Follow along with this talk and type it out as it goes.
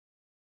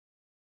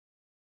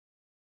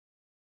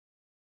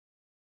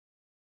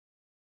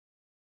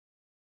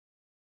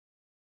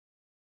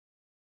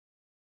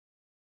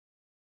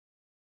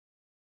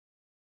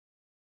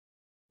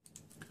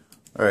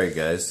Alright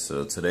guys,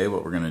 so today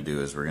what we're going to do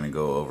is we're going to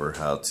go over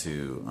how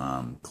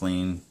to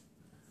clean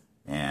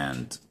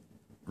and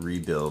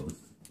rebuild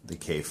the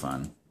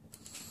Kayfun.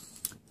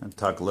 I'll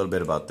talk a little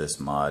bit about this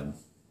mod.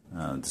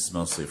 This is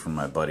mostly from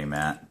my buddy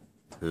Matt,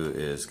 who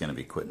is going to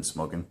be quitting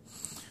smoking.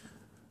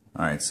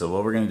 Alright, so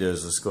what we're going to do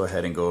is let's go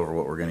ahead and go over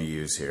what we're going to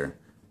use here.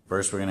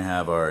 First we're going to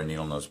have our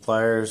needle nose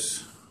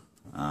pliers.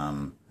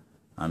 I'm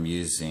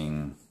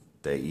using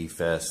the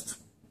eFest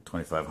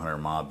 2500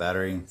 mAh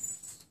battery.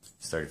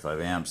 It's 35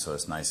 amps, so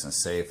it's nice and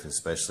safe,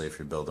 especially if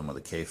you're building with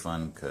a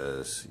Kayfun,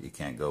 because you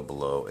can't go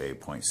below a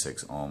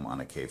 0.6 ohm on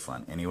a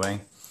Kayfun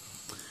anyway.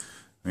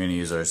 We're going to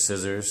use our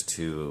scissors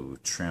to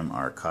trim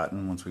our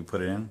cotton once we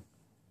put it in,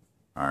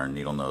 our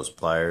needle nose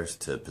pliers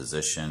to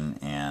position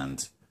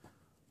and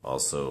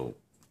also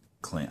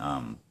clean,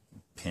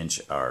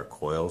 pinch our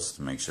coils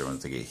to make sure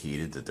once they get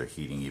heated that they're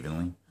heating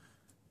evenly.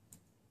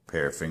 A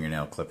pair of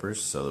fingernail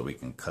clippers so that we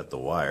can cut the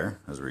wire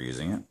as we're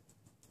using it.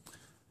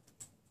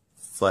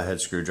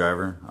 Flathead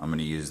screwdriver. I'm going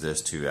to use this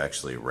to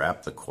actually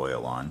wrap the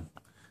coil on,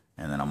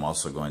 and then I'm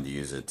also going to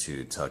use it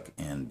to tuck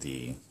in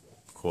the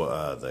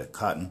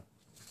cotton.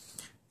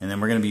 And then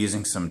we're going to be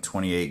using some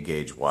 28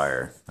 gauge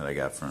wire that I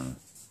got from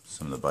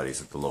some of the buddies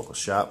at the local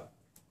shop.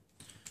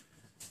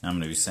 I'm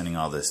going to be sending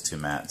all this to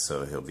Matt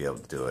so he'll be able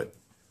to do it.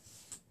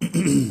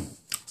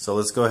 So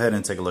let's go ahead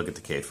and take a look at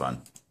the Kayfun.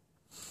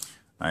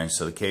 Alright,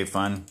 so the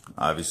Kayfun,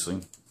 obviously,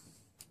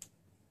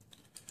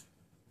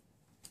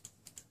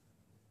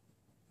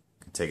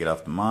 take it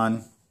off the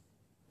mod.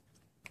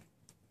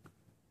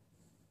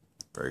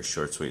 Very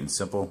short, sweet, and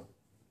simple.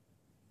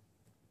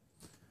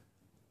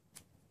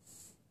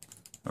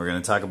 We're going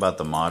to talk about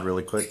the mod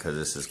really quick because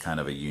this is kind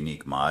of a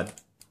unique mod.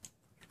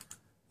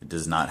 It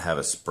does not have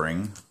a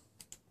spring.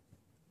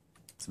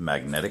 It's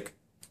magnetic.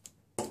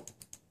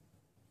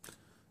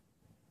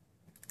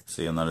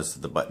 So you'll notice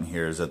that the button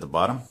here is at the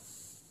bottom.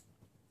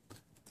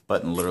 The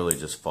button literally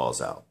just falls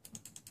out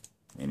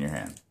in your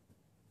hand.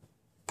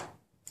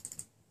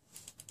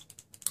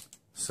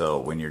 So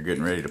when you're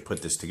getting ready to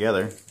put this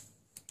together, I'm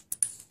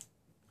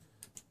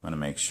going to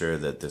make sure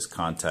that this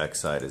contact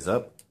side is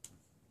up.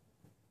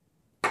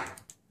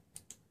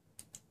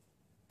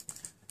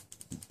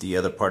 The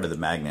other part of the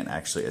magnet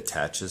actually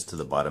attaches to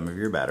the bottom of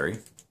your battery.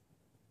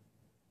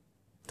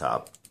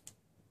 Top,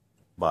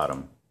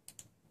 bottom,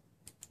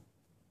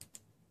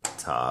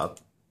 top,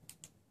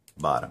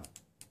 bottom.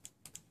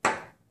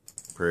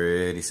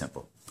 Pretty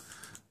simple.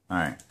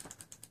 Alright,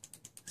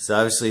 so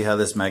obviously how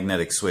this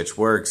magnetic switch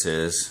works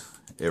is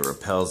it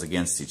repels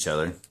against each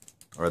other,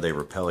 or they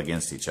repel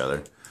against each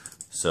other,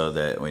 so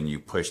that when you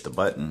push the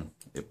button,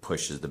 it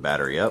pushes the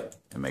battery up,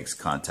 it makes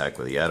contact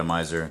with the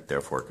atomizer,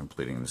 therefore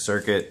completing the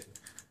circuit,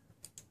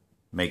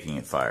 making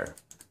it fire.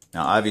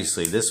 Now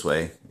obviously this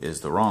way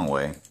is the wrong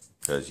way,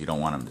 because you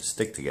don't want them to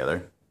stick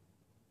together.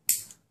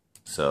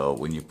 So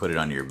when you put it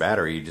onto your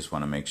battery, you just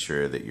want to make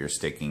sure that you're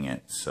sticking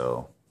it,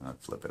 so I'll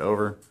flip it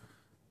over,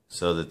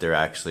 so that they're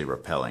actually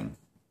repelling.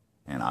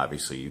 And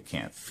obviously you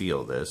can't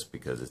feel this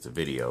because it's a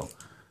video,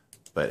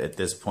 but at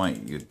this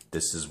point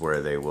this is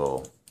where they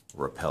will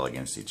repel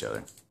against each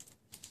other.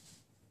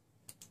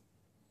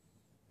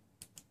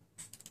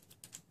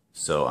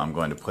 So I'm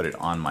going to put it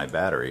on my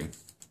battery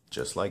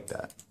just like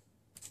that.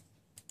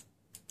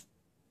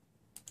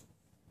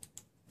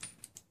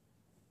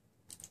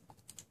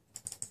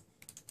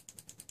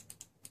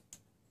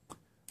 I'm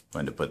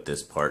going to put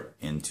this part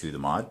into the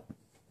mod.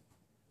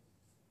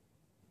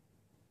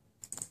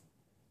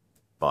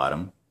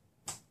 Bottom,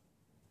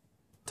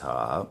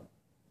 top,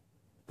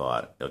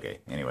 bottom. Okay,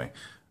 anyway.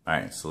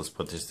 Alright, so let's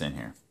put this in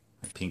here.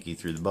 My pinky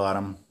through the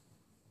bottom.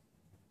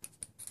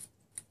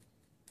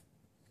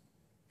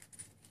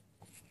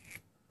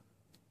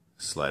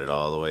 Slide it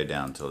all the way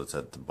down until it's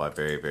at the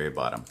very, very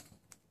bottom.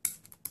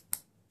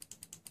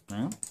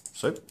 Yeah,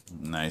 so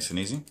nice and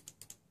easy.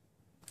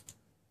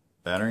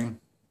 Battery.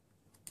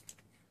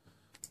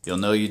 You'll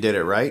know you did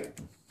it right,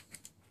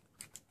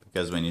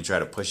 because when you try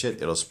to push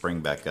it, it'll spring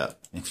back up.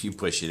 If you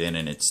push it in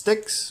and it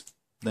sticks,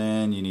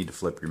 then you need to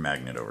flip your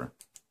magnet over.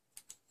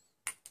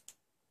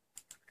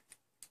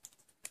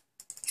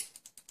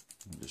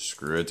 Just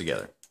screw it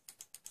together.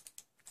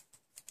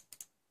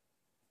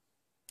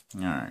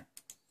 Alright.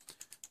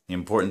 The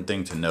important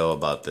thing to know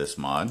about this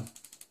mod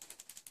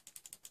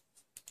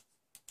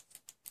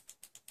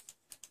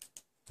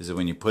is that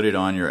when you put it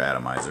on your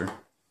atomizer,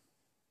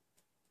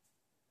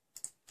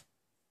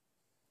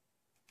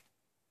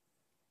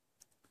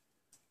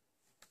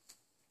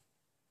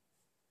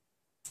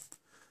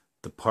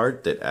 the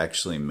part that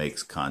actually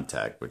makes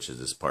contact, which is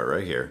this part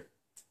right here,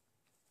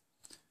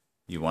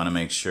 you want to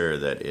make sure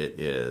that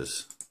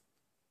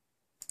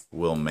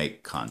will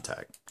make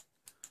contact.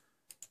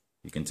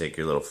 You can take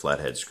your little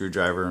flathead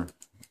screwdriver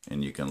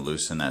and you can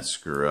loosen that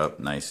screw up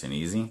nice and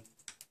easy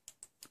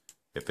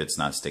if it's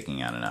not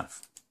sticking out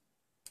enough.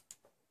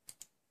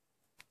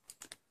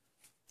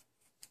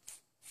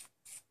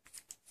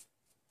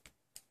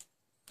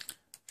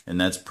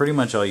 And that's pretty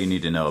much all you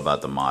need to know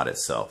about the mod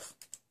itself.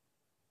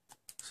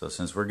 So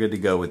since we're good to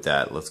go with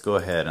that, let's go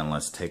ahead and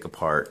let's take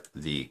apart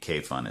the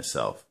Kayfun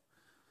itself.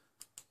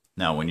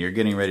 Now when you're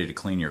getting ready to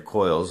clean your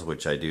coils,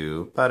 which I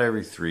do about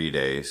every 3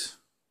 days,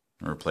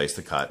 and replace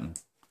the cotton,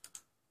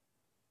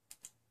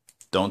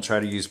 don't try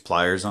to use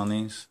pliers on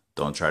these.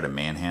 Don't try to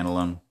manhandle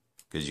them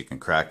because you can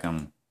crack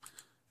them.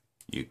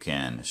 You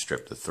can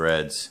strip the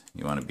threads.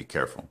 You want to be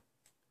careful.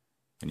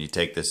 When you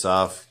take this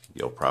off,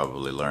 you'll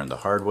probably learn the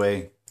hard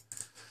way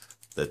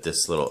that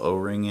this little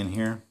O-ring in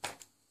here,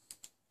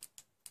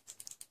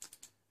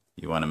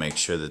 you want to make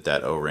sure that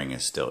that O-ring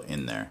is still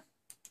in there,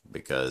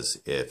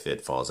 because if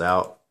it falls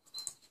out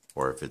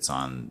or if it's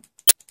on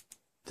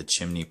the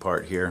chimney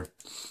part here,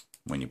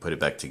 when you put it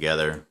back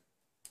together,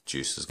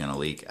 juice is going to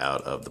leak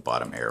out of the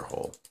bottom air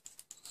hole.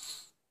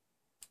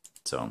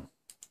 So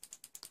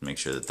make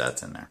sure that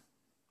that's in there.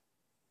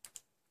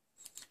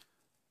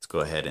 Let's go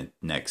ahead and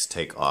next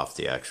take off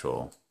the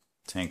actual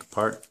tank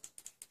part.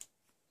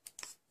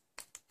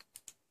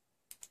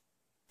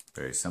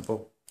 Very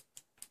simple.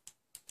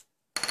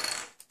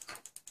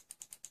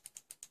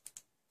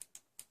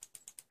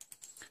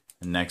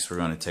 And next we're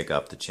going to take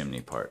off the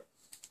chimney part.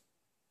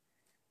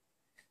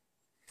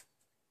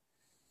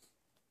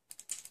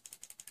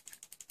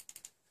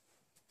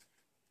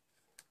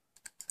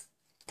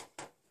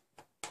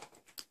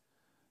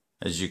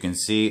 As you can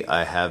see,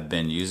 I have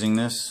been using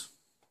this,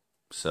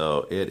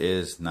 so it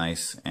is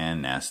nice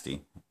and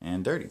nasty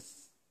and dirty.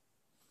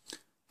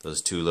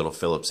 Those two little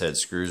Phillips head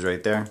screws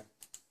right there.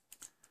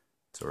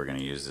 So we're going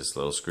to use this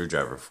little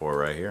screwdriver for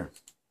right here.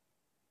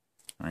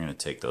 We're going to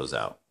take those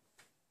out.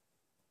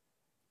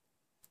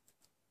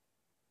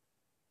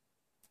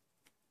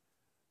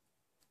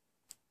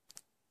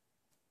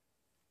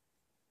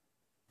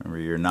 Remember,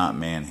 you're not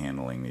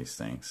manhandling these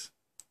things.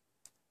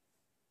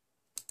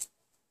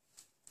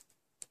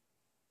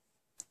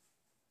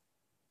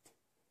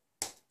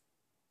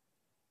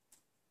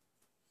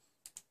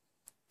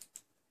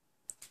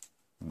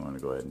 I'm going to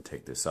go ahead and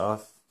take this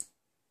off.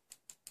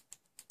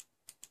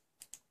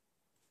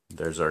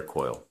 There's our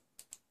coil.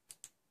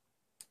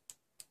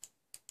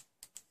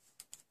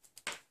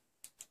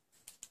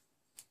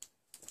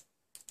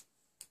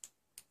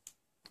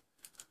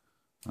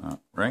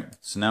 Right,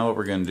 so now what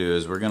we're going to do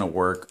is we're going to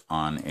work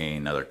on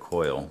another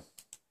coil.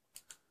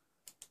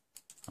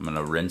 I'm going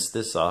to rinse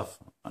this off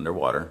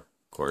underwater.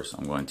 Of course,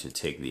 I'm going to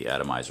take the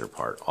atomizer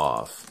part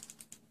off.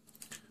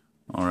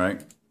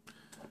 Alright,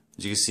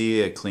 as you can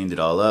see, I cleaned it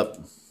all up.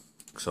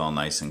 It's all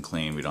nice and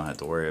clean. We don't have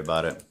to worry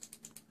about it.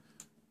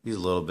 Use a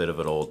little bit of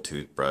an old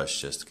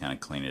toothbrush just to kind of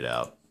clean it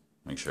out.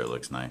 Make sure it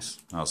looks nice.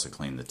 I also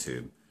clean the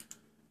tube.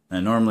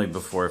 And normally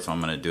before, if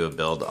I'm going to do a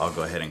build, I'll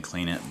go ahead and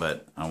clean it,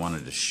 but I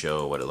wanted to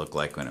show what it looked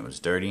like when it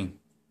was dirty,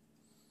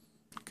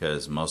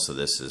 because most of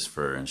this is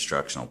for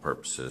instructional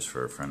purposes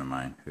for a friend of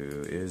mine who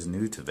is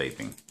new to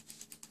vaping.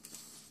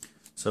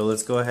 So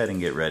let's go ahead and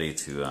get ready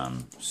to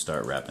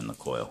start wrapping the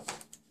coil.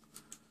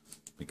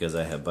 Because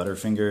I have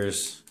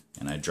butterfingers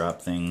and I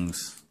drop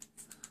things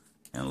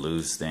and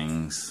lose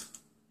things,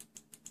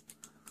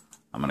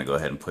 I'm going to go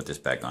ahead and put this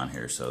back on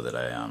here so that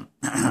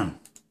I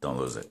don't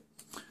lose it.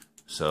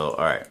 So,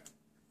 alright,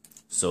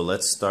 so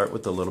let's start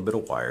with a little bit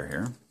of wire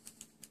here.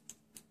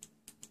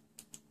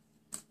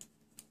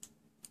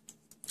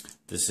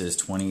 This is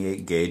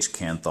 28 gauge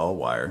Kanthal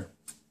wire.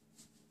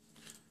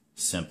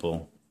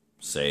 Simple,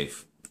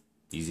 safe,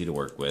 easy to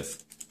work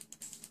with.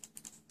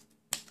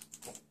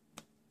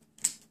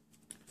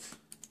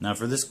 Now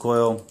for this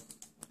coil,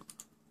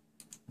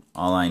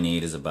 all I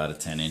need is about a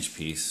 10-inch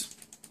piece.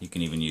 You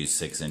can even use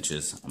 6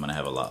 inches. I'm going to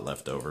have a lot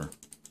left over,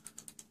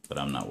 but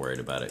I'm not worried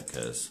about it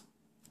because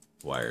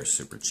wire is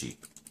super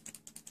cheap.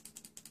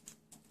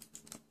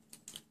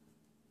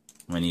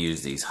 I'm going to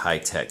use these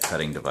high-tech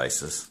cutting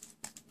devices.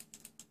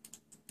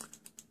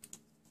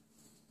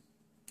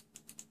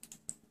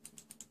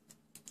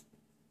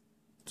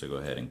 So go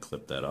ahead and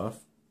clip that off,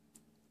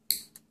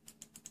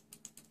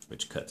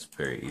 which cuts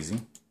very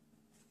easy.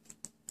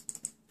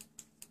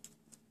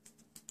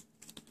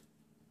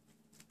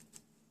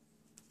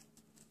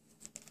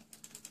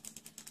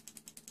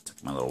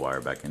 Tuck my little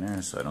wire back in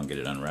there so I don't get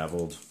it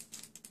unraveled.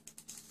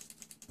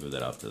 Move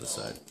that off to the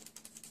side.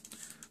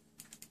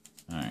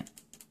 Alright.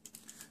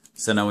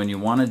 So now when you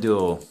want to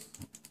do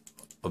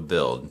a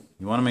build,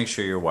 you want to make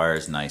sure your wire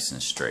is nice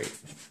and straight.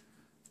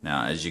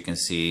 Now as you can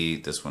see,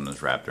 this one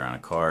is wrapped around a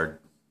card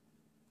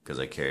because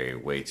I carry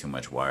way too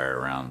much wire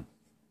around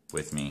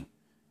with me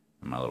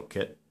in my little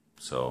kit.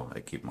 So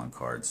I keep them on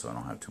cards so I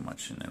don't have too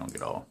much and they don't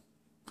get all.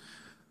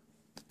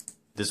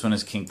 This one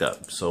is kinked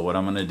up. So what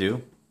I'm going to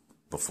do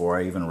before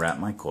I even wrap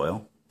my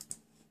coil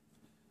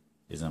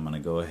is I'm going to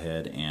go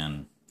ahead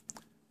and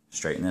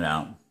straighten it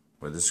out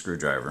with a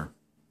screwdriver,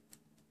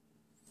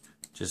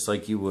 just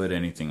like you would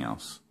anything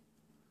else.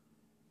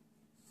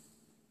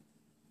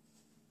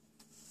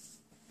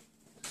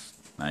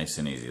 Nice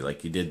and easy,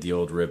 like you did the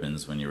old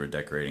ribbons when you were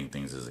decorating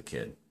things as a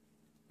kid.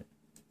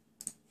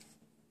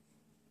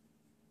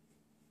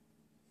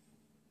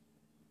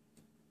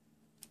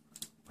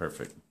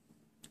 Perfect.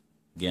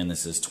 Again,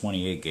 this is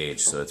 28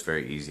 gauge, so it's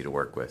very easy to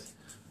work with.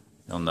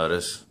 You'll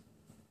notice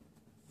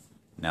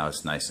Now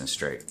it's nice and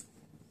straight.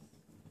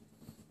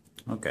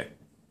 Okay.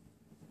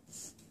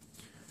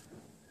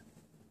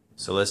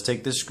 So let's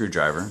take this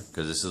screwdriver,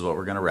 because this is what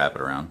we're going to wrap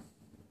it around.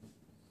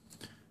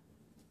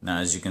 Now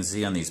as you can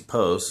see on these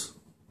posts,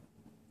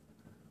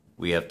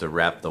 we have to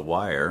wrap the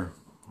wire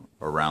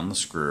around the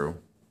screw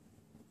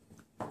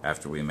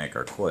after we make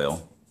our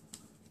coil.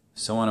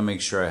 So I want to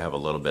make sure I have a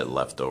little bit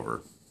left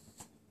over.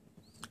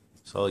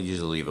 So I'll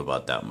usually leave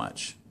about that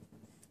much.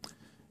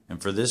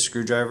 And for this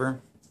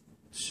screwdriver,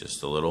 it's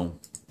just a little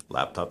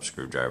laptop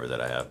screwdriver that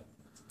I have.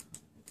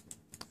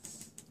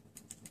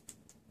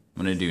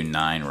 I'm going to do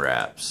 9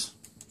 wraps.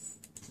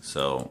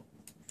 So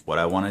what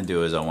I want to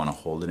do is I want to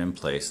hold it in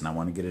place, and I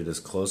want to get it as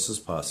close as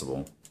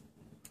possible.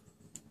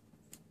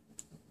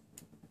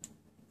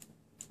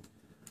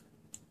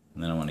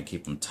 And then I want to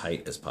keep them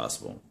tight as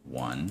possible.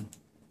 1,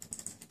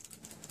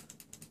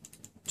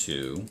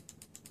 2,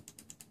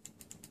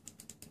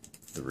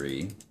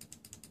 3,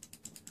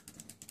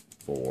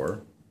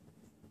 4,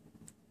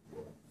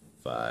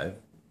 5,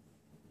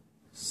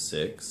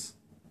 6,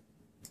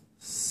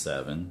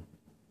 7,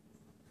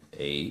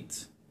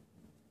 8,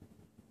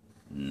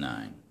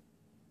 9.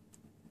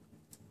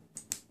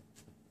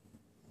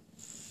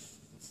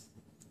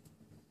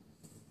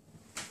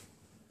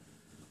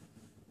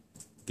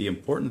 The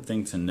important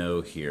thing to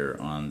know here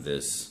on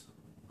the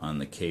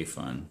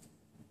Kayfun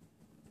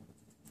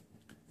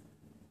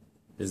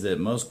is that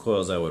most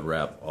coils I would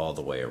wrap all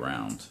the way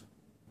around,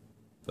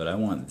 but I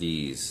want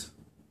these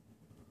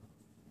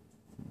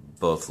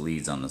both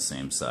leads on the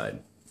same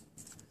side.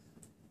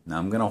 Now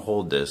I'm going to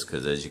hold this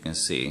because, as you can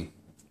see,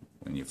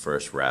 when you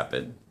first wrap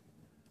it,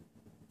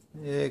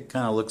 it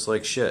kind of looks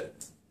like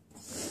shit.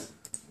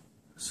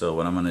 So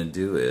what I'm going to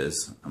do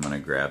is I'm going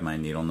to grab my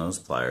needle nose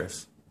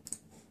pliers,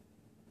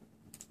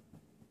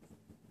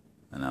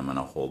 and I'm going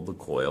to hold the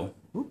coil.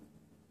 Whoop.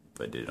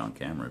 If I did it on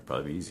camera, it'd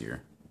probably be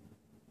easier.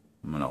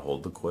 I'm going to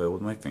hold the coil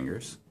with my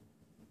fingers,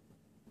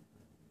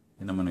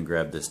 and I'm going to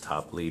grab this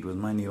top lead with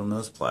my needle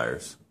nose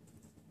pliers,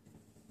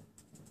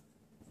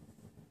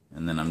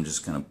 and then I'm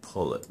just going to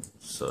pull it.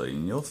 So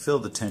you'll feel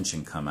the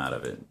tension come out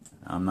of it.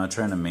 I'm not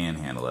trying to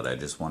manhandle it, I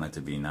just want it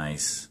to be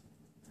nice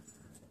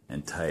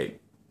and tight.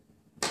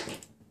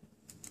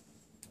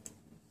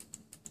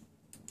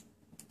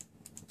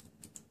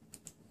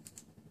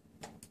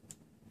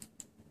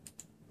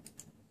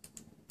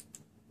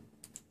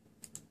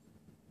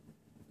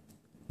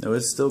 Now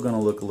it's still going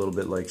to look a little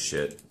bit like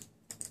shit.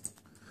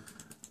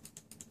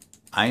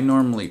 I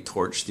normally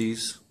torch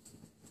these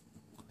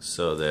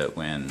so that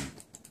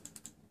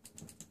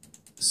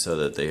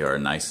they are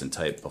nice and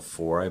tight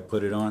before I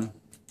put it on.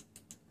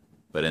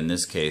 But in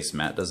this case,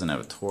 Matt doesn't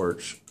have a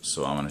torch,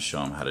 so I'm going to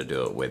show him how to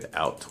do it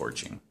without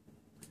torching.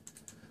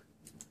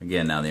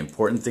 Again, now the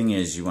important thing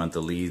is you want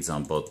the leads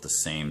on both the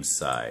same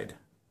side.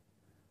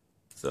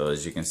 So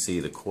as you can see,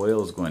 the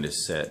coil is going to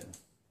set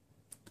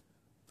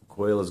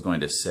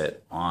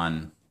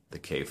on the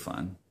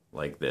Kayfun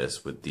like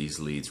this with these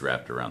leads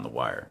wrapped around the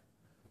wire.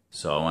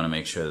 So I want to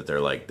make sure that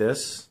they're like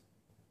this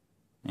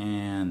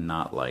and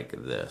not like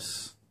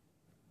this.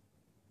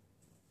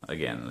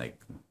 Again, like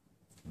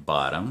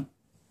bottom,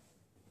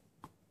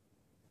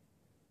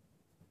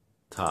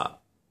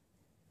 top,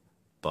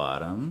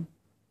 bottom,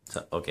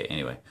 top. Okay,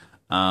 anyway.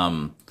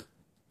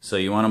 So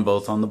you want them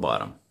both on the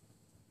bottom.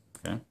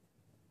 Okay?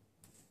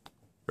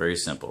 Very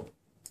simple.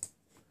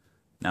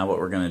 Now what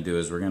we're going to do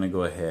is we're going to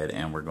go ahead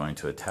and we're going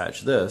to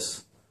attach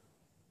this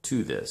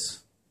to this.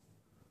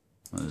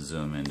 I'm going to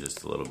zoom in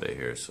just a little bit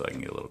here so I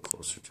can get a little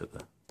closer to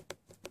the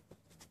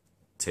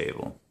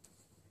table.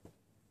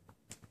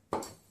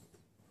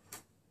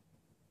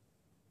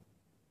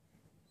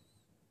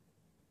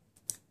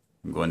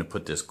 I'm going to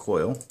put this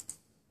coil,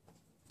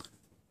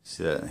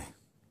 see that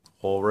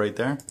hole right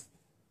there?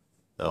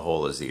 That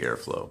hole is the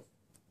airflow.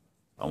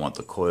 I want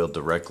the coil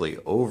directly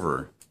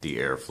over the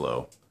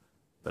airflow,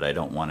 but I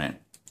don't want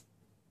it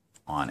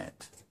on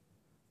it.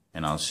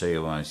 And I'll show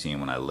you what I'm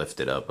seeing when I lift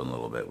it up a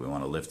little bit. We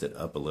want to lift it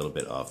up a little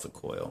bit off the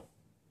coil.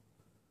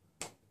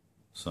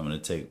 So I'm going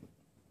to take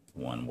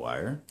one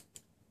wire,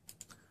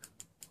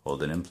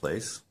 hold it in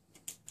place.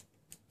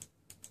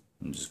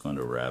 I'm just going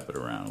to wrap it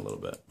around a little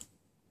bit.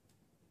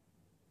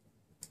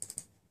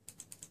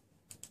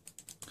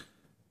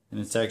 And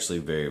it's actually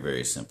very,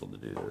 very simple to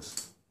do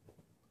this.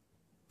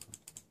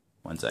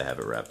 Once I have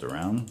it wrapped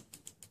around,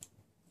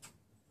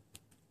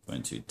 I'm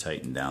going to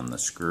tighten down the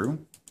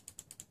screw.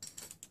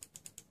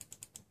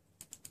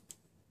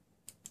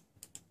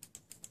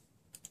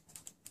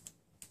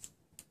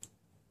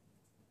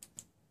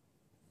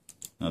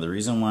 Now the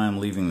reason why I'm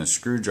leaving the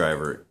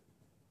screwdriver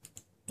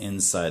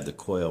inside the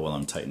coil while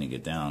I'm tightening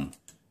it down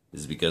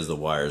is because the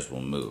wires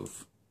will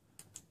move.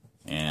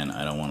 And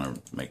I don't want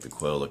to make the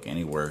coil look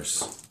any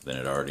worse than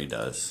it already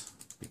does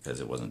because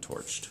it wasn't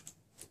torched.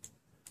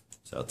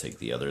 So I'll take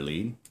the other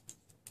lead,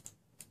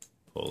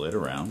 pull it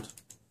around,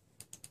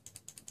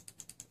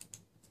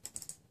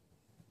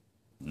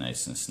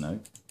 nice and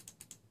snug.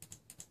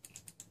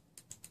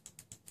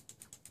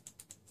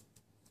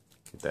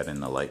 Get that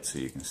in the light so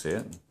you can see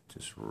it,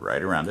 just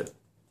right around it.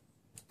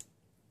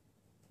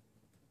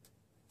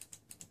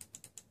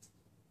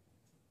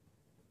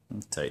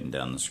 tighten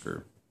down the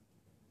screw.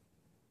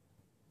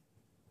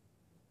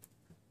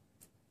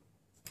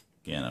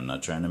 Again, I'm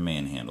not trying to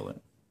manhandle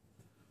it.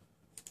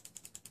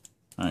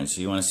 Alright,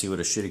 so you want to see what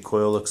a shitty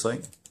coil looks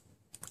like?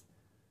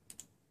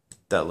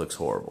 That looks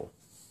horrible.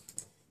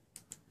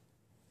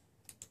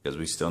 Because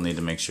we still need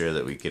to make sure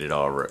that we get it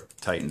all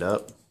tightened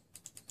up.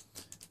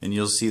 And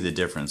you'll see the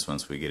difference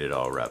once we get it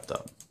all wrapped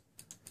up.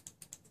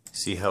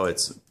 See how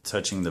it's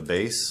touching the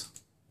base?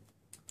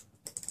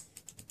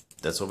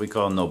 That's what we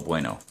call no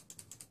bueno.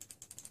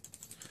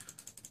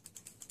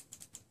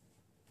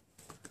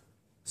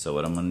 So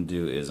what I'm going to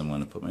do is I'm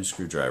going to put my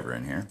screwdriver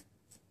in here.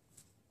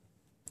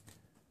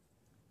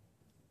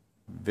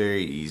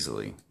 Very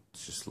easily,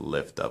 just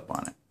lift up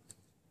on it.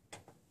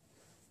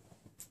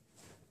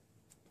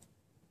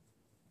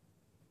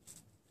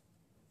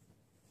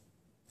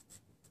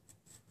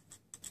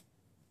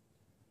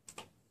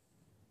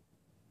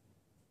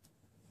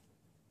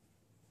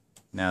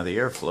 Now the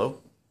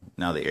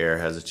air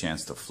has a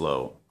chance to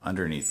flow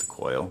underneath the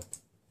coil.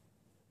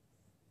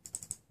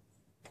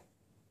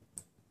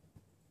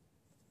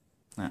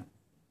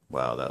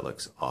 Wow, that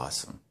looks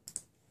awesome.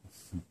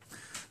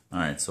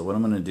 Alright, so what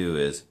I'm going to do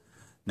is,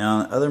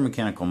 now other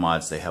mechanical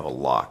mods, they have a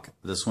lock.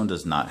 This one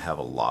does not have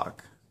a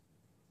lock.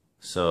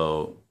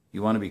 So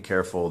you want to be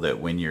careful that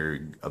when you're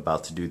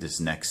about to do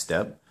this next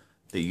step,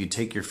 that you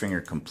take your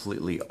finger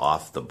completely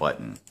off the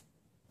button.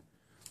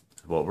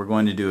 What we're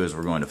going to do is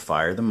we're going to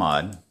fire the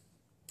mod.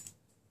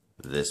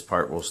 This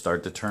part will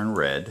start to turn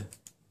red.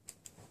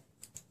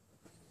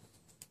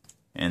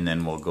 And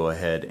then we'll go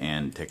ahead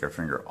and take our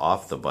finger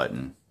off the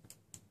button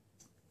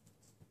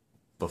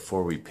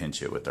before we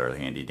pinch it with our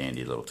handy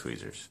dandy little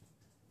tweezers.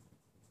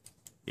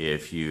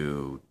 If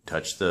you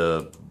touch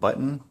the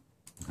button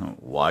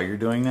while you're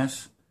doing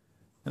this,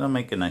 it'll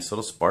make a nice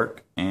little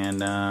spark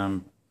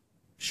and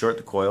short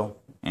the coil,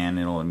 and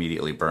it'll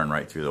immediately burn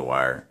right through the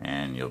wire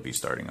and you'll be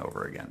starting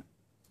over again.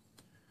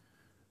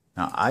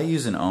 Now I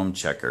use an ohm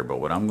checker, but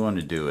what I'm going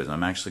to do is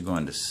I'm actually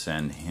going to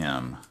send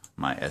him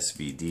my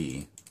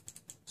SVD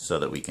so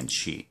that we can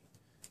cheat,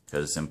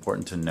 because it's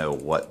important to know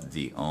what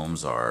the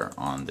ohms are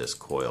on this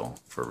coil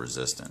for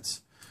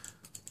resistance.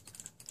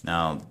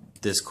 Now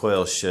this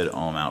coil should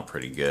ohm out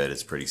pretty good.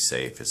 It's pretty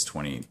safe.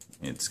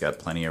 It's got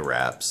plenty of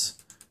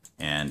wraps,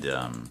 and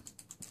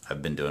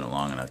I've been doing it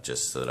long enough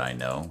just so that I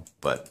know,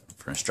 but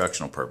for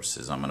instructional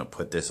purposes I'm going to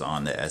put this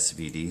on the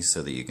SVD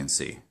so that you can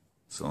see.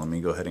 So let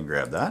me go ahead and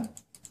grab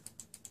that.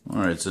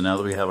 Alright, so now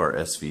that we have our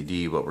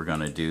SVD, what we're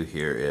going to do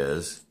here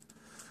is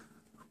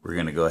we're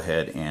going to go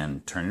ahead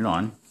and turn it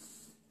on.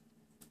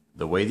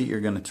 The way that you're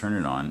going to turn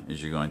it on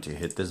is you're going to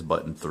hit this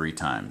button 3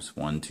 times.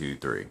 1, 2,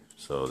 3.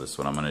 So this is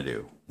what I'm going to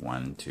do.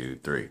 1, 2,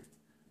 3.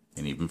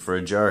 And even for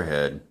a jar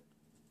head,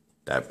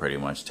 that pretty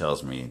much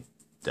tells me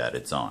that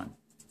it's on.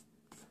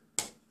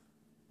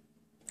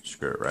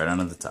 Screw it right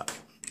onto the top.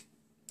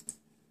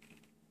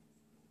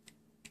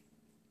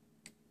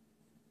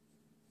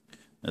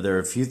 Now there are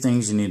a few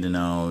things you need to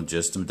know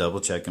just to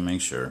double check and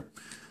make sure.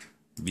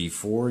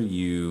 Before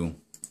you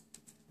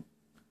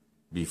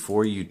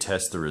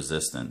test the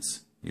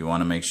resistance, you want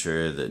to make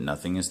sure that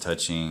nothing is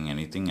touching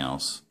anything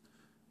else,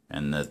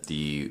 and that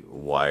the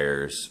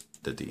wires,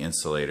 that the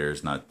insulator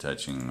is not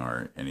touching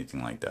or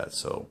anything like that.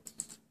 So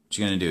what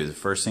you're going to do is the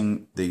first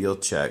thing that you'll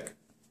check,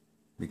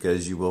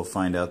 because you will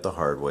find out the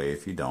hard way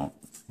if you don't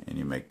and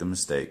you make the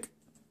mistake,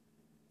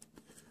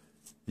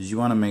 is you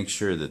want to make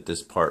sure that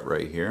this part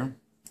right here,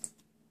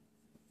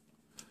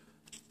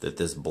 that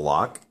this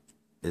block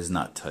is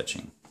not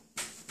touching.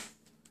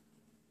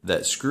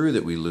 That screw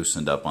that we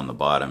loosened up on the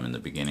bottom in the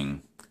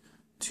beginning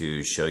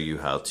to show you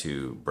how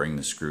to bring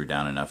the screw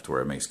down enough to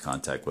where it makes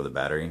contact with the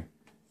battery,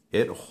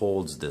 it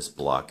holds this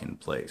block in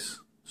place.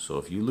 So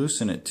if you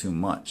loosen it too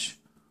much,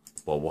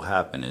 what will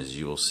happen is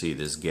you will see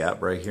this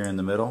gap right here in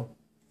the middle.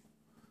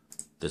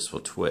 This will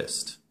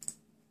twist.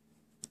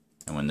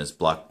 And when this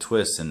block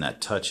twists and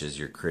that touches,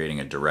 you're creating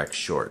a direct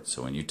short.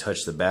 So when you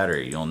touch the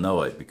battery, you'll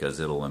know it because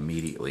it'll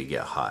immediately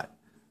get hot.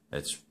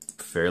 It's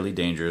fairly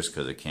dangerous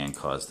because it can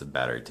cause the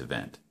battery to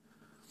vent.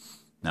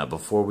 Now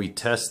before we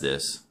test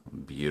this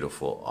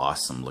beautiful,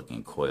 awesome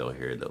looking coil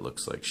here that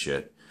looks like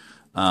shit,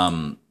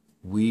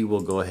 we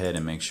will go ahead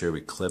and make sure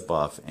we clip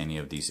off any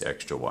of these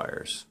extra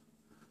wires.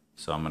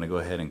 So I'm going to go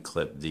ahead and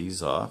clip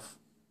these off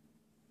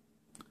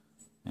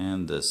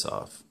and this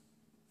off.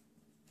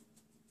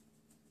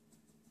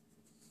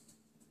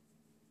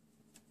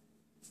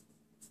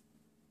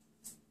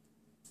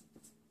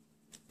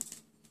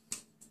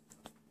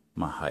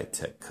 My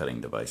high-tech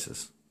cutting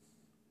devices.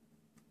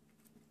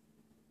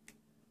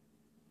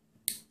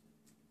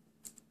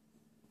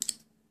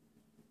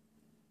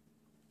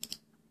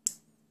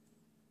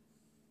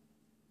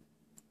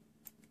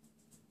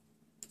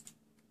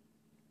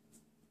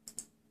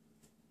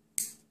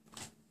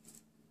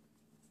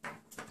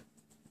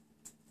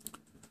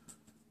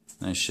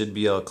 And it should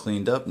be all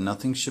cleaned up.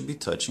 Nothing should be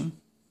touching.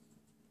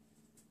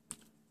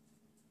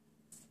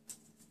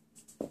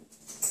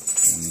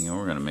 And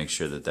we're going to make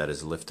sure that that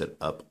is lifted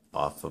up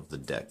off of the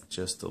deck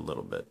just a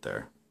little bit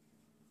there.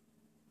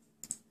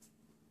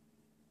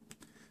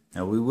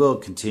 Now we will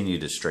continue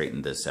to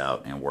straighten this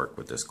out and work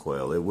with this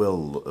coil. It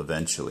will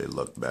eventually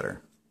look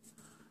better.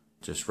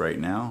 Just right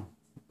now,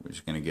 we're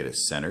just going to get it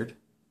centered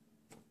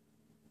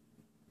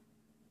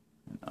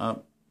and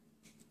up.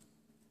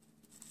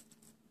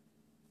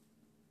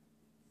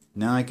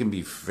 Now I can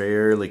be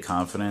fairly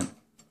confident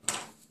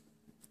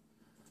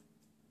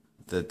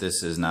that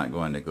this is not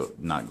going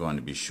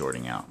to be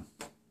shorting out.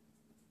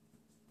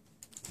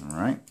 All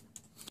right.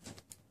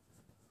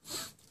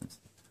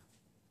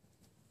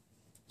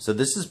 So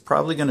this is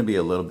probably going to be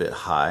a little bit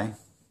high.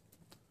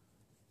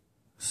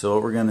 So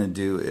what we're going to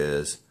do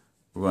is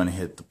we're going to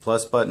hit the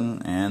plus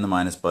button and the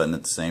minus button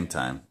at the same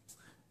time.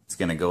 It's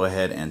going to go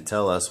ahead and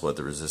tell us what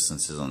the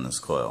resistance is on this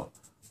coil.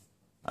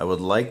 I would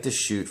like to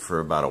shoot for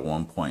about a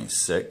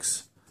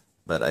 1.6,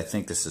 but I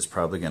think this is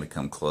probably going to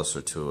come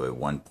closer to a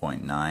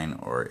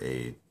 1.9 or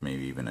a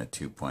maybe even a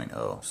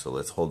 2.0. So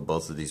let's hold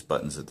both of these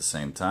buttons at the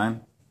same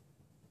time.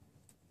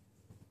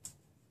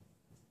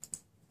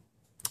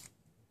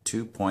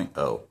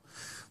 2.0.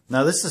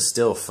 Now this is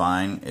still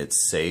fine.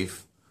 It's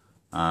safe.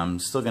 I'm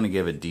still going to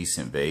give a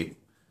decent vape.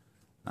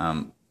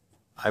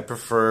 I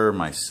prefer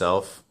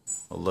myself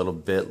a little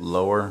bit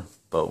lower,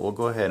 but we'll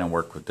go ahead and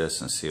work with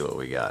this and see what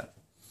we got.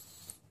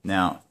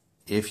 Now,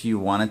 if you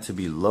want it to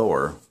be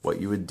lower,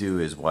 what you would do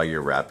is while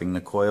you're wrapping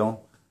the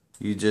coil,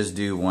 you just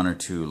do 1 or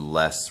 2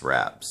 less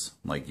wraps.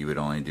 Like you would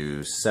only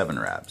do 7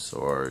 wraps,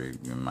 or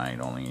you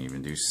might only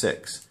even do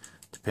 6,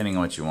 depending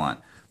on what you want.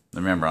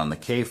 Remember, on the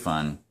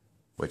Kayfun,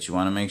 what you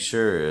want to make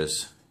sure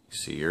is, you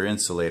see your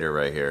insulator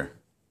right here,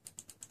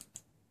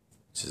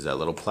 which is that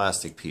little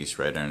plastic piece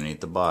right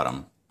underneath the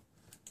bottom.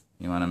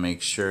 You want to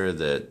make sure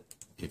that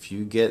if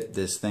you get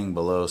this thing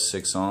below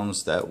 6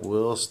 ohms, that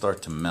will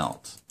start to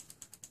melt.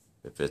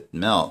 If it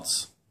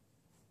melts,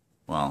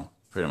 well,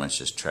 pretty much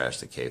just trash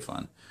the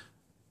Kayfun.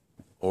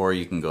 Or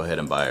you can go ahead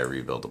and buy a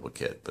rebuildable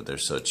kit, but they're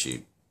so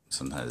cheap,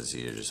 sometimes it's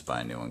easier just to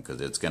buy a new one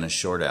because it's going to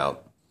short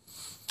out,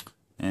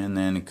 and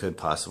then it could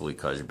possibly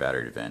cause your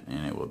battery to vent,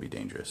 and it will be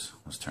dangerous.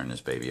 Let's turn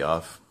this baby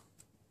off.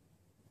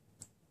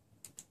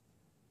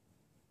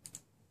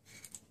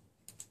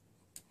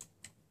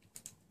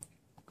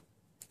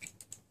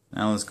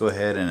 Now let's go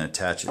ahead and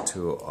attach it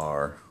to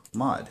our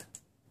mod.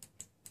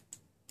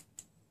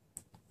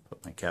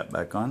 Put my cap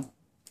back on.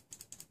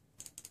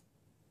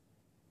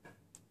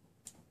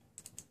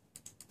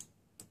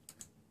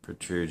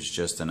 Protrudes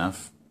just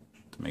enough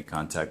to make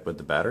contact with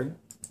the battery.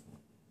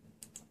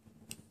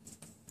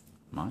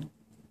 Come on.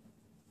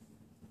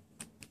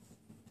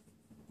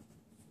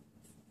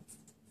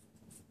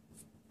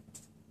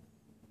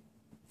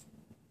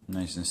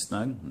 Nice and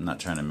snug. I'm not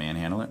trying to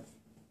manhandle it.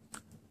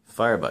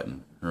 Fire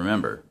button.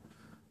 Remember,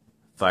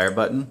 fire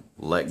button,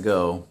 let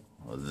go,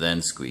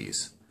 then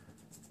squeeze.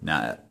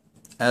 Now,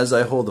 as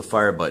I hold the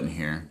fire button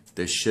here,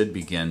 this should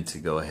begin to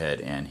go ahead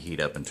and heat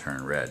up and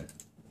turn red.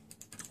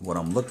 What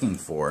I'm looking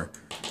for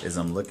is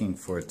I'm looking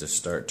for it to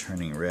start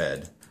turning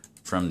red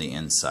from the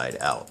inside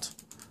out.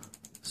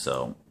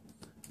 So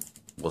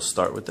we'll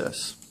start with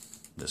this.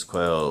 This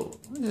coil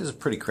is a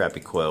pretty crappy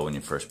coil when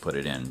you first put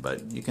it in,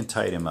 but you can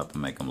tighten them up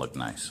and make them look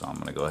nice. So I'm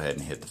going to go ahead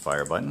and hit the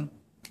fire button.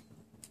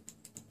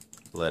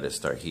 Let it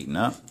start heating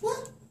up.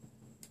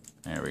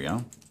 There we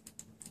go.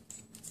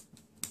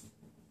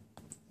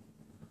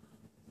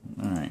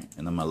 Alright,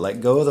 and I'm going to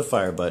let go of the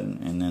fire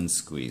button and then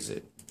squeeze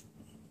it.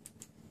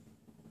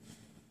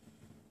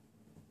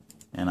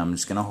 And I'm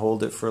just going to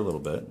hold it for a little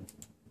bit.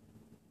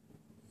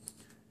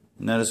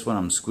 Notice when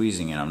I'm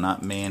squeezing it, I'm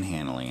not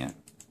manhandling it.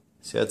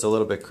 See, that's a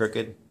little bit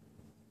crooked?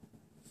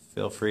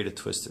 Feel free to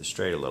twist it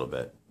straight a little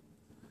bit,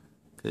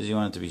 because you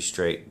want it to be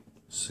straight,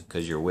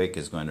 because your wick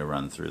is going to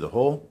run through the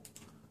hole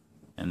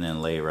and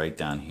then lay right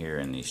down here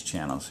in these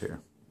channels here.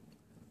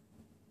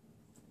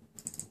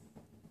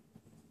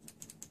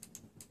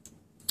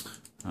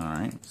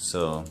 Alright,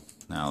 so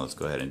now let's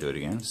go ahead and do it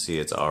again. See,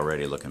 it's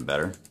already looking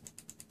better.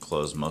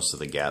 Close most of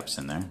the gaps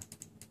in there.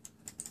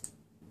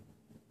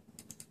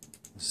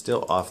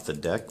 Still off the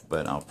deck,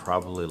 but I'll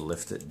probably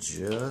lift it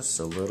just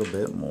a little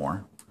bit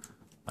more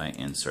by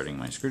inserting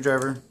my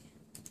screwdriver.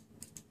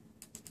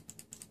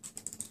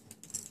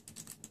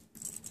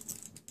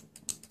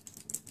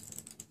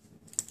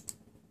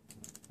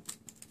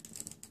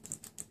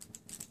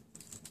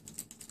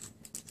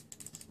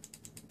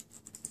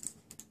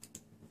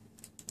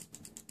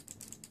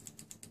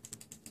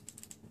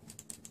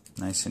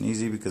 Nice and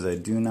easy, because I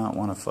do not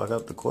want to fuck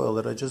up the coil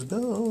that I just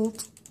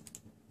built.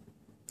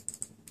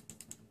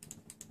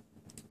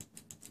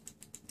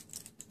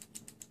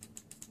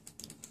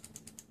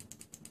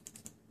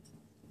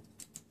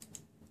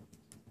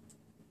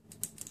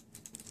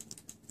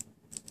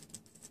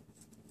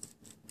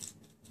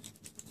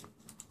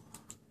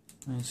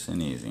 Nice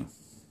and easy.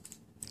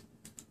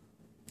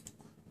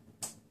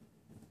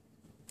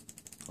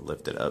 I'll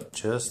lift it up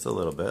just a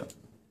little bit,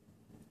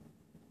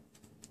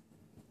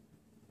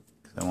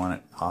 because I want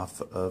it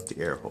off of the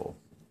air hole.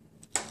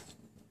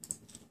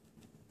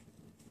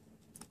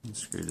 And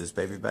screw this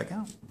baby back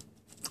out,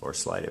 or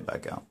slide it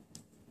back out.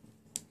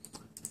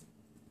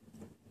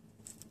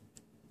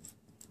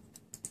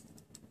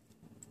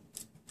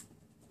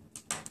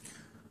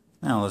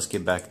 Now let's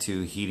get back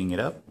to heating it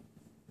up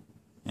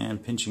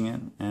and pinching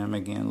it and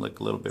making it look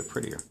a little bit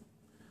prettier.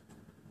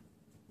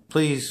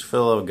 Please, for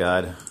the love of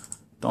God,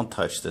 don't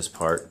touch this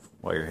part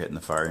while you're hitting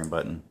the firing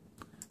button.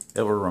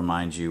 It will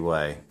remind you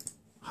why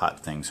hot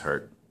things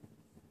hurt.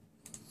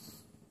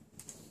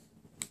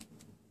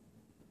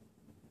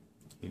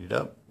 Heat it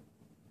up.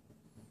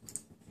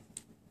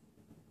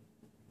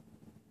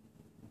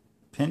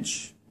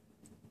 Pinch.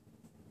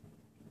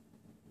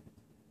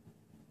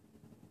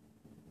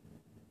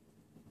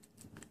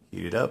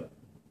 Heat it up.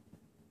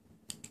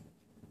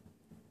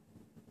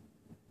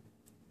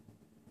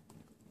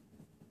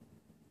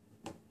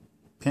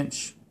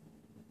 Pinch.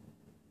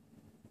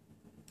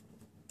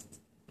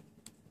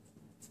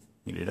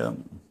 Heat it up.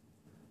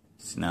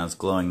 See, now it's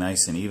glowing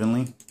nice and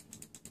evenly.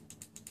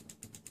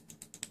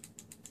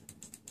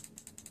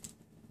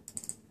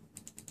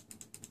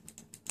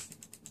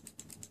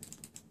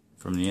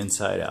 From the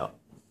inside out.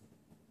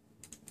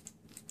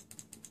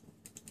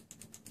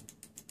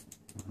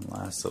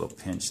 Last little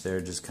pinch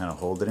there, just kind of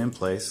hold it in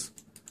place.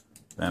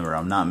 Remember,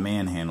 I'm not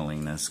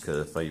manhandling this because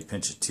if I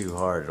pinch it too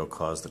hard, it'll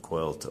cause the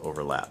coil to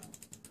overlap.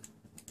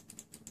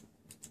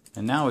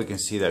 And now we can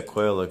see that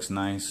coil looks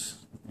nice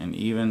and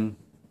even,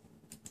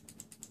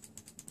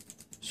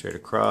 straight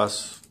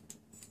across,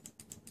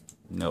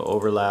 no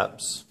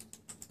overlaps.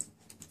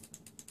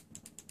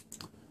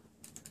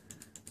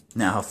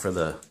 Now for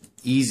the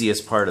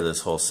easiest part of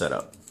this whole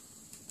setup.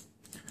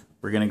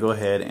 We're going to go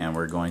ahead and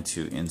we're going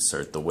to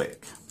insert the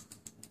wick.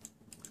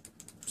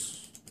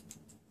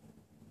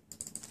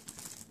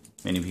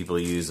 Many people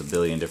use a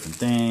billion different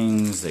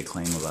things. They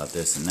claim about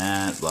this and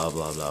that, blah,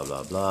 blah, blah,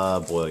 blah, blah.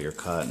 Boil your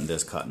cotton,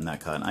 this cotton, that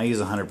cotton. I use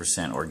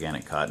 100%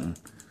 organic cotton,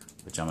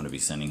 which I'm going to be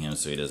sending him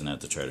so he doesn't have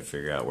to try to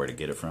figure out where to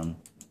get it from.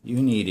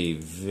 You need a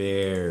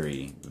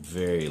very,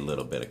 very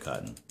little bit of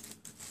cotton.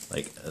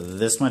 Like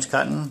this much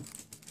cotton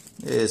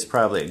is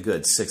probably a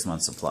good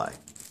 6-month supply.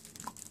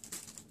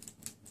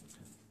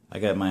 I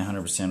got my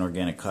 100%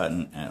 organic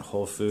cotton at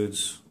Whole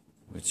Foods,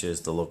 which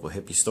is the local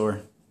hippie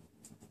store.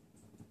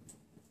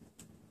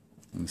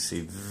 You can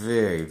see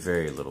very,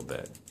 very little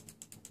bit.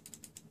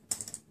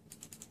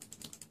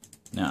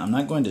 Now I'm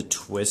not going to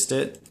twist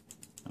it.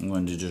 I'm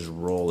going to just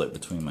roll it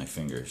between my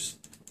fingers.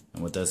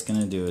 And what that's going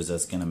to do is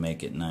that's going to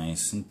make it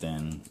nice and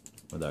thin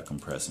without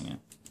compressing it.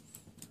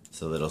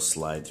 So that it'll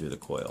slide through the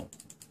coil.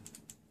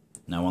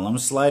 Now while I'm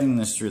sliding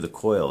this through the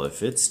coil,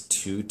 if it's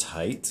too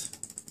tight,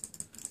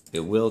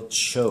 it will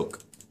choke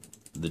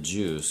the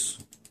juice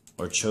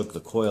or choke the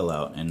coil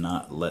out and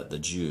not let the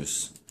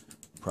juice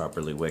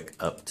properly wick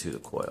up to the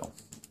coil.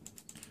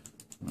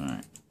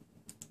 Alright.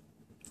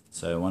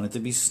 So I want it to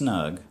be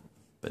snug,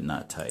 but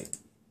not tight.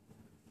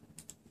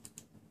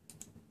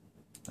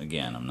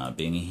 Again, I'm not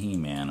being a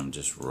He-Man, I'm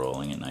just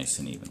rolling it nice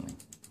and evenly.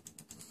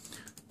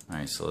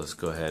 Alright, so let's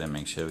go ahead and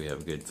make sure we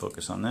have good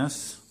focus on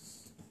this.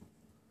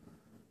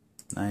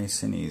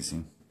 Nice and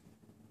easy.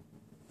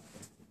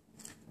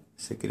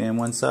 Stick it in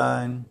one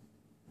side,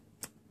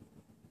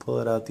 pull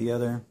it out the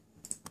other.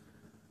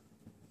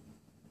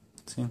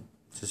 See?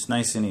 Just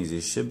nice and easy.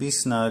 It should be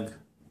snug.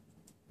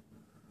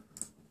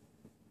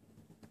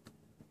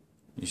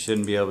 You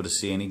shouldn't be able to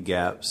see any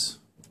gaps.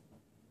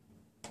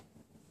 It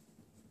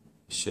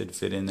should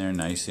fit in there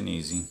nice and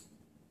easy.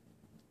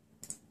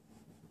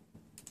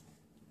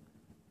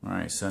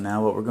 Alright, so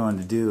now what we're going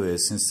to do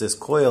is, since this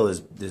coil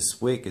is,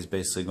 this wick is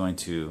basically going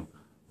to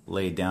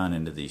lay down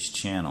into these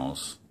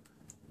channels,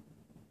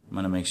 I'm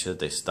going to make sure that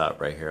they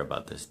stop right here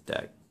about this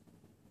deck.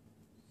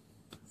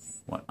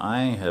 What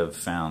I have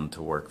found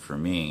to work for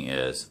me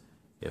is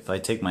if I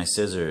take my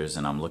scissors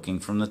and I'm looking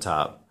from the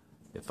top,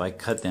 if I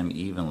cut them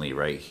evenly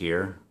right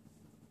here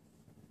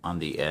on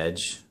the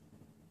edge,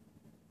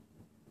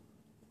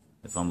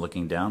 if I'm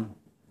looking down,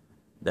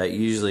 that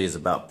usually is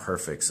about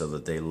perfect so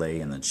that they lay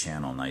in the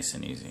channel nice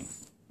and easy.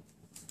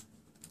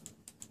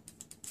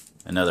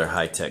 Another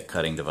high-tech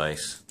cutting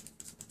device.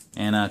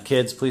 And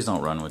kids, please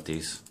don't run with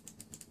these.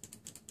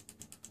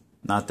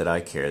 Not that I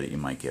care that you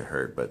might get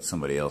hurt, but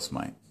somebody else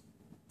might.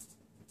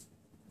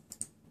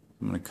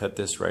 I'm going to cut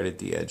this right at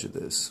the edge of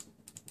this.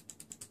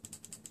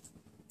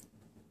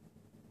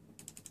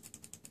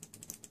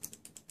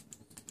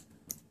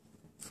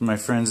 For my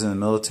friends in the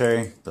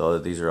military,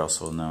 these are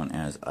also known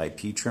as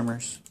IP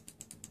trimmers.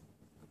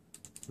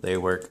 They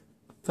work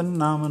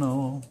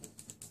phenomenal.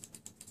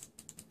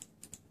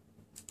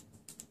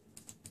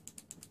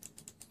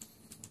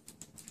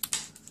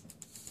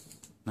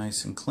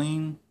 Nice and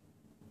clean.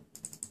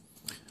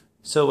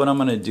 So what I'm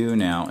going to do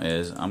now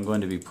is I'm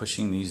going to be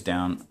pushing these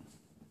down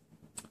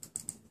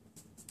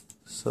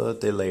so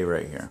that they lay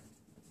right here.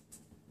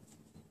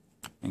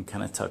 And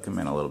kind of tuck them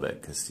in a little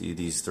bit, because see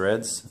these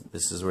threads,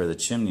 this is where the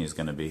chimney is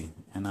going to be,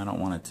 and I don't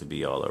want it to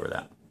be all over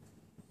that.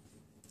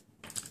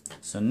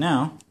 So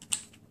now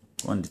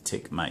I'm going to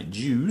take my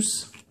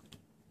juice,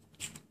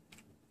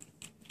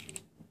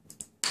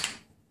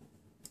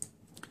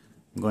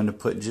 I'm going to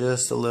put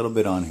just a little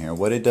bit on here.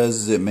 What it does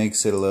is it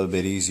makes it a little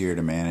bit easier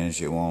to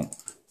manage. It won't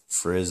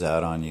frizz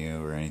out on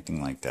you or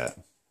anything like that.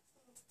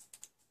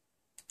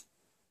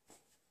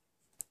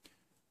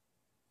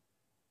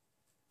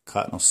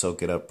 cotton will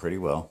soak it up pretty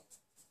well.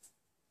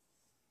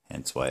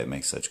 Hence why it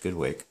makes such good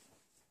wick.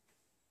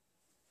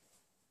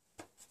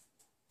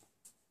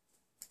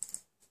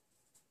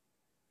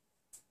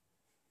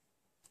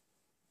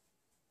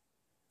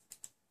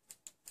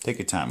 Take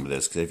your time with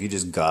this, because if you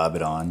just gob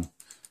it on,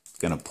 it's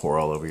going to pour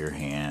all over your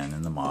hand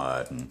and the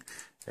mud and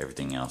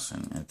everything else,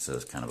 and it's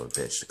kind of a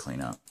bitch to clean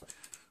up.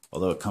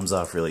 Although it comes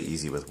off really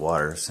easy with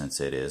water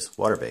since it is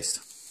water-based.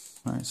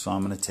 Alright, so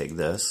I'm going to take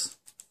this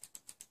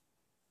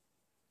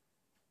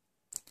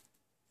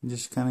and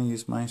just kind of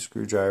use my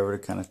screwdriver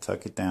to kind of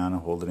tuck it down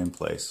and hold it in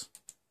place.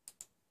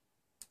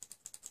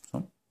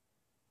 So,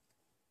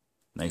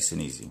 nice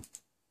and easy.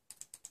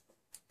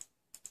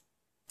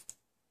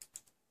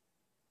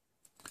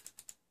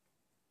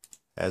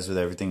 As with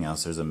everything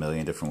else, there's a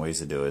million different ways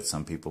to do it.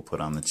 Some people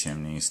put on the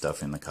chimney,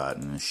 stuff in the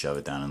cotton, and shove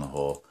it down in the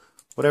hole.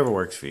 Whatever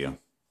works for you.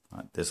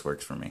 This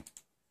works for me.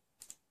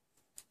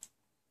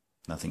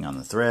 Nothing on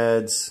the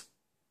threads.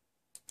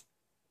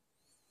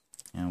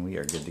 And we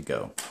are good to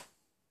go.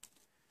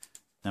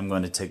 I'm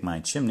going to take my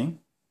chimney.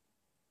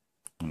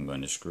 I'm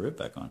going to screw it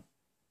back on.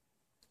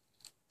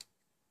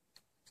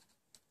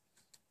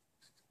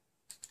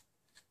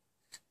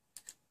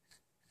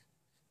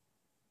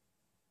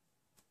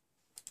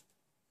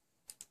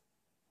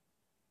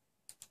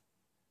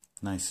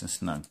 Nice and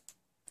snug.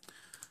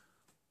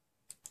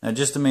 Now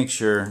just to make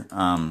sure,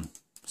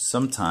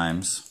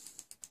 sometimes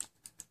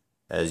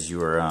as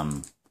you are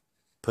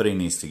putting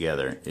these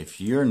together,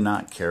 if you're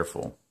not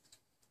careful,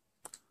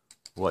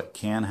 what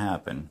can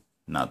happen,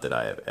 not that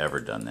I have ever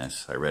done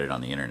this, I read it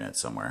on the internet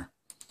somewhere,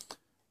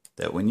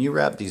 that when you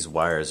wrap these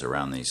wires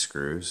around these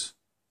screws,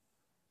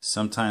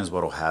 sometimes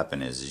what will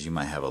happen is you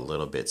might have a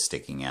little bit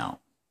sticking out.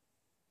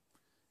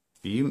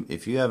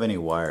 If you have any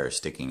wire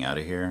sticking out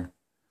of here,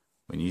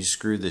 when you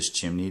screw this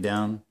chimney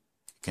down,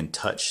 it can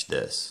touch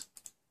this.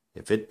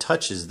 If it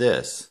touches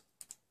this,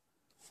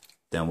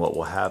 then what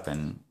will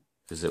happen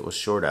is it will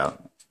short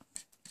out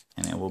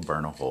and it will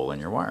burn a hole in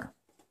your wire.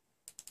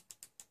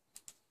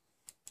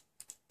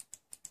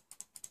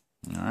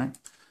 Alright,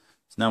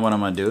 so now what I'm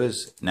going to do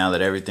is, now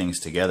that everything's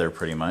together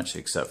pretty much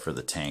except for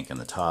the tank and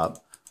the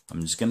top,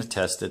 I'm just going to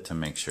test it to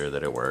make sure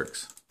that it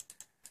works.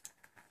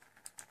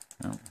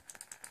 Yep.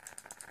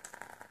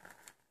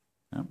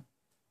 Yep.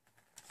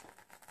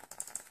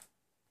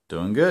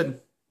 Doing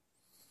good.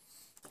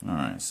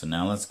 Alright, so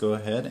now let's go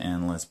ahead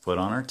and let's put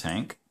on our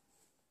tank.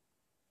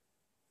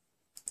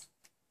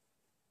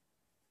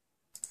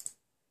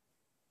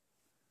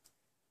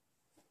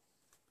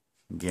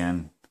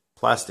 Again,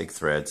 plastic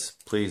threads,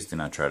 please do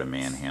not try to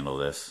manhandle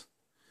this.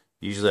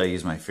 Usually I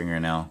use my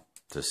fingernail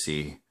to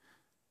see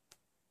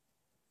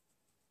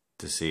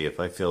if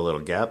I feel a little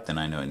gap, then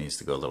I know it needs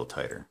to go a little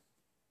tighter.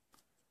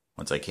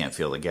 Once I can't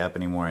feel the gap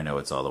anymore, I know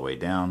it's all the way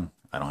down.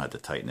 I don't have to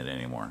tighten it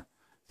anymore.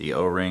 The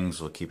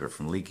O-rings will keep it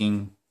from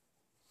leaking,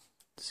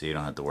 so you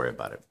don't have to worry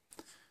about it.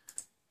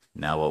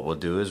 Now what we'll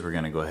do is we're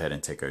going to go ahead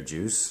and take our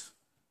juice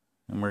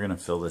and we're going to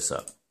fill this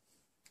up.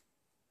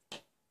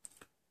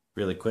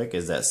 Really quick,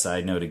 as that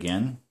side note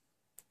again,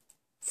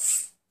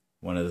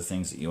 one of the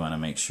things that you want to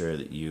make sure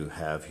that you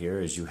have here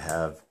is you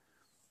have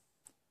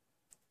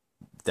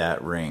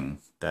that ring,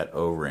 that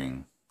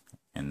O-ring,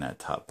 in that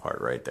top part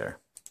right there.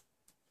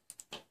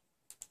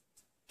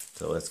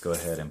 So let's go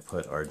ahead and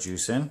put our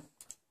juice in.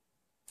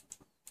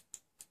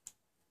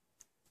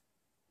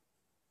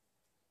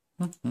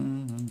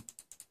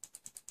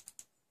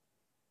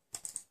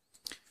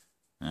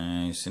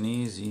 Nice and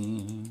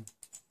easy.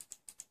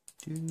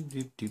 Do,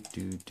 do, do,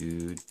 do,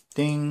 do.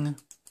 Ding.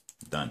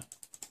 Done.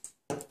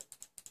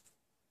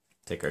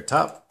 Take our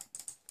top.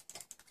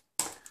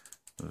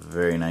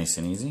 Very nice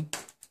and easy.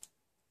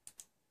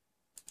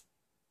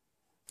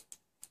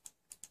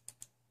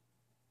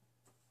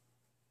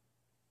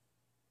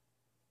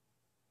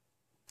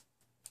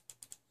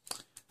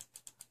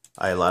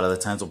 A lot of the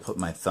times will put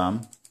my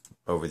thumb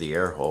over the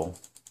air hole.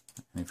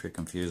 And if you're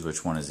confused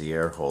which one is the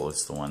air hole,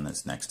 it's the one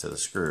that's next to the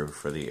screw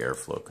for the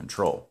airflow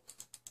control.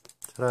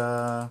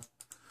 Ta-da!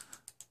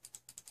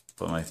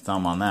 Put my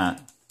thumb on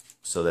that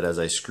so that as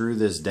I screw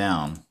this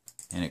down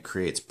and it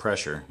creates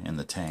pressure in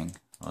the tank,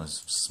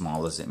 as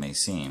small as it may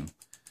seem,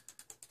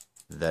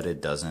 that it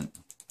doesn't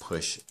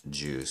push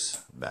juice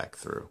back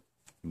through.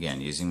 Again,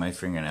 using my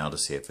fingernail to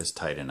see if it's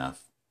tight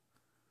enough.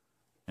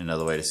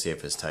 Another way to see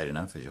if it's tight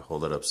enough is you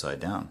hold it upside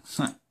down.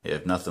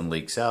 If nothing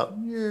leaks out,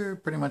 you're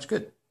pretty much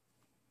good.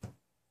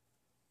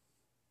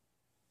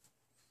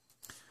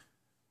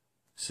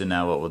 So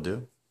now what we'll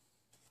do,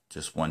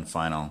 just one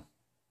final,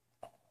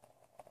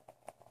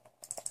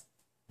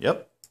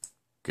 yep,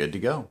 good to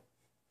go.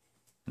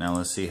 Now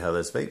let's see how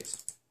this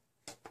vapes.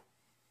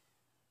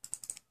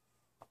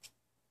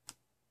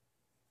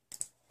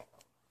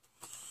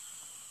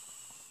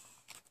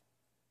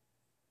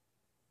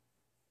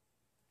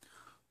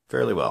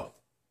 Fairly well.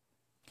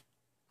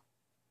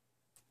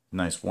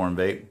 Nice warm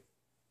vape.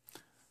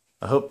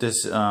 I hope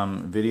this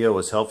video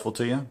was helpful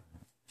to you.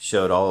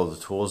 Showed all of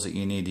the tools that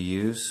you need to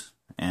use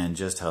and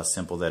just how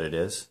simple that it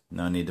is.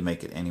 No need to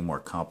make it any more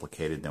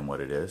complicated than what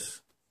it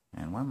is.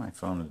 And why my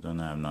phone is doing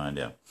that, I have no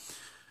idea.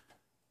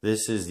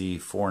 This is the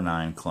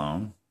 4.9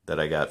 clone that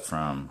I got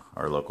from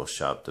our local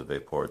shop, the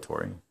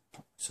Vaporatory.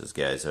 It says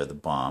guys are the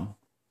bomb.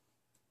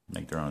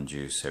 Make their own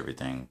juice,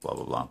 everything, blah,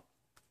 blah, blah.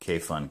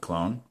 Kayfun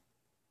clone.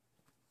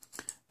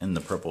 And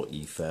the purple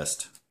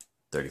eFest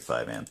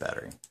 35 amp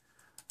battery.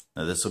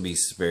 Now this will be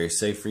very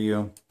safe for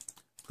you.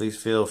 Please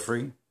feel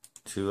free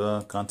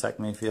to contact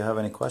me if you have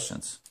any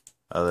questions.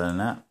 Other than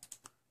that,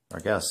 our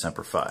gas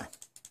Semper Fi.